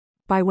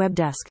By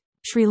Webdesk,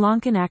 Sri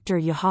Lankan actor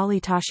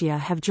Yehali Tashiya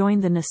have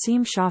joined the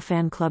Naseem Shah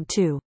fan club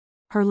too.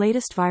 Her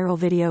latest viral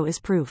video is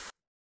proof.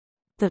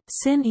 The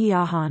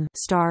Sin-e-Jahan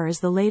star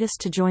is the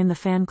latest to join the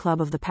fan club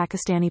of the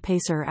Pakistani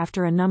pacer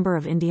after a number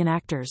of Indian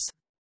actors.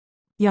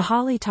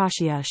 Yehali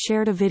Tashiya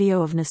shared a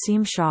video of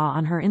Naseem Shah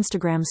on her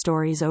Instagram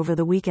stories over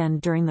the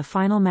weekend during the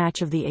final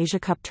match of the Asia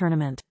Cup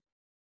tournament.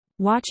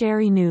 Watch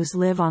Airy News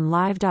live on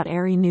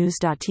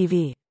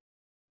live.airynews.tv.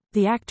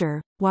 The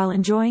actor, while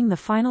enjoying the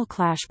final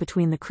clash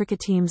between the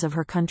cricket teams of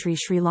her country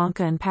Sri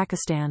Lanka and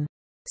Pakistan,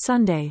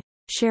 Sunday,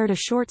 shared a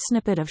short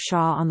snippet of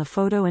Shah on the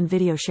photo and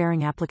video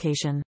sharing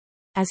application,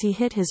 as he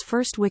hit his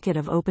first wicket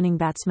of opening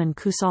batsman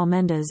Kusal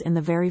Mendis in the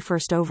very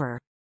first over.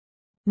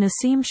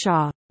 Naseem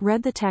Shah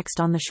read the text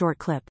on the short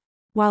clip.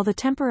 While the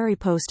temporary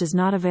post is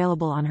not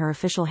available on her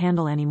official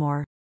handle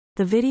anymore,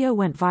 the video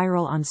went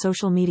viral on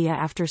social media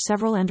after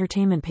several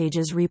entertainment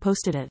pages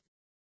reposted it.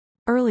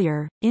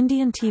 Earlier,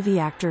 Indian TV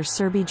actor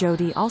Surbhi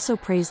Jyoti also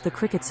praised the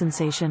cricket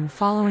sensation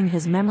following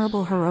his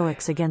memorable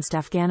heroics against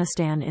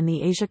Afghanistan in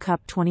the Asia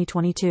Cup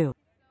 2022.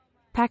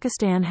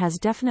 Pakistan has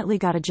definitely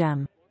got a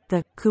gem,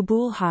 the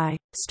Kabul High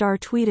star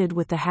tweeted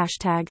with the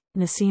hashtag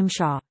Naseem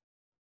Shah.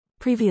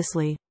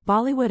 Previously,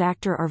 Bollywood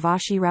actor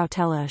Urvashi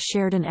Rautela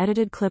shared an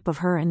edited clip of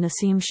her and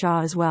Naseem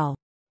Shah as well,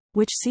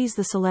 which sees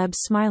the celebs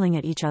smiling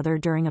at each other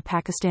during a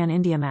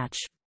Pakistan-India match.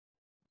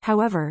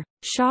 However,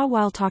 Shah,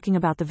 while talking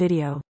about the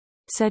video,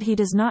 said he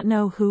does not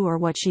know who or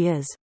what she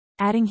is,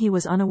 adding he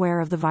was unaware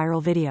of the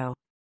viral video.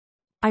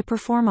 "I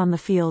perform on the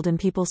field and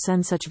people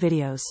send such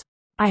videos.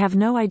 I have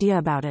no idea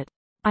about it.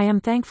 I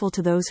am thankful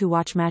to those who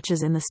watch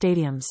matches in the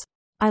stadiums.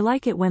 I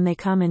like it when they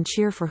come and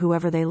cheer for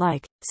whoever they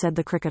like," said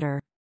the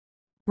cricketer.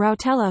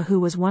 Rautela, who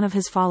was one of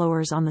his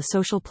followers on the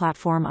social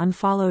platform,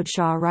 unfollowed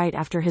Shah right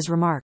after his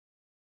remark.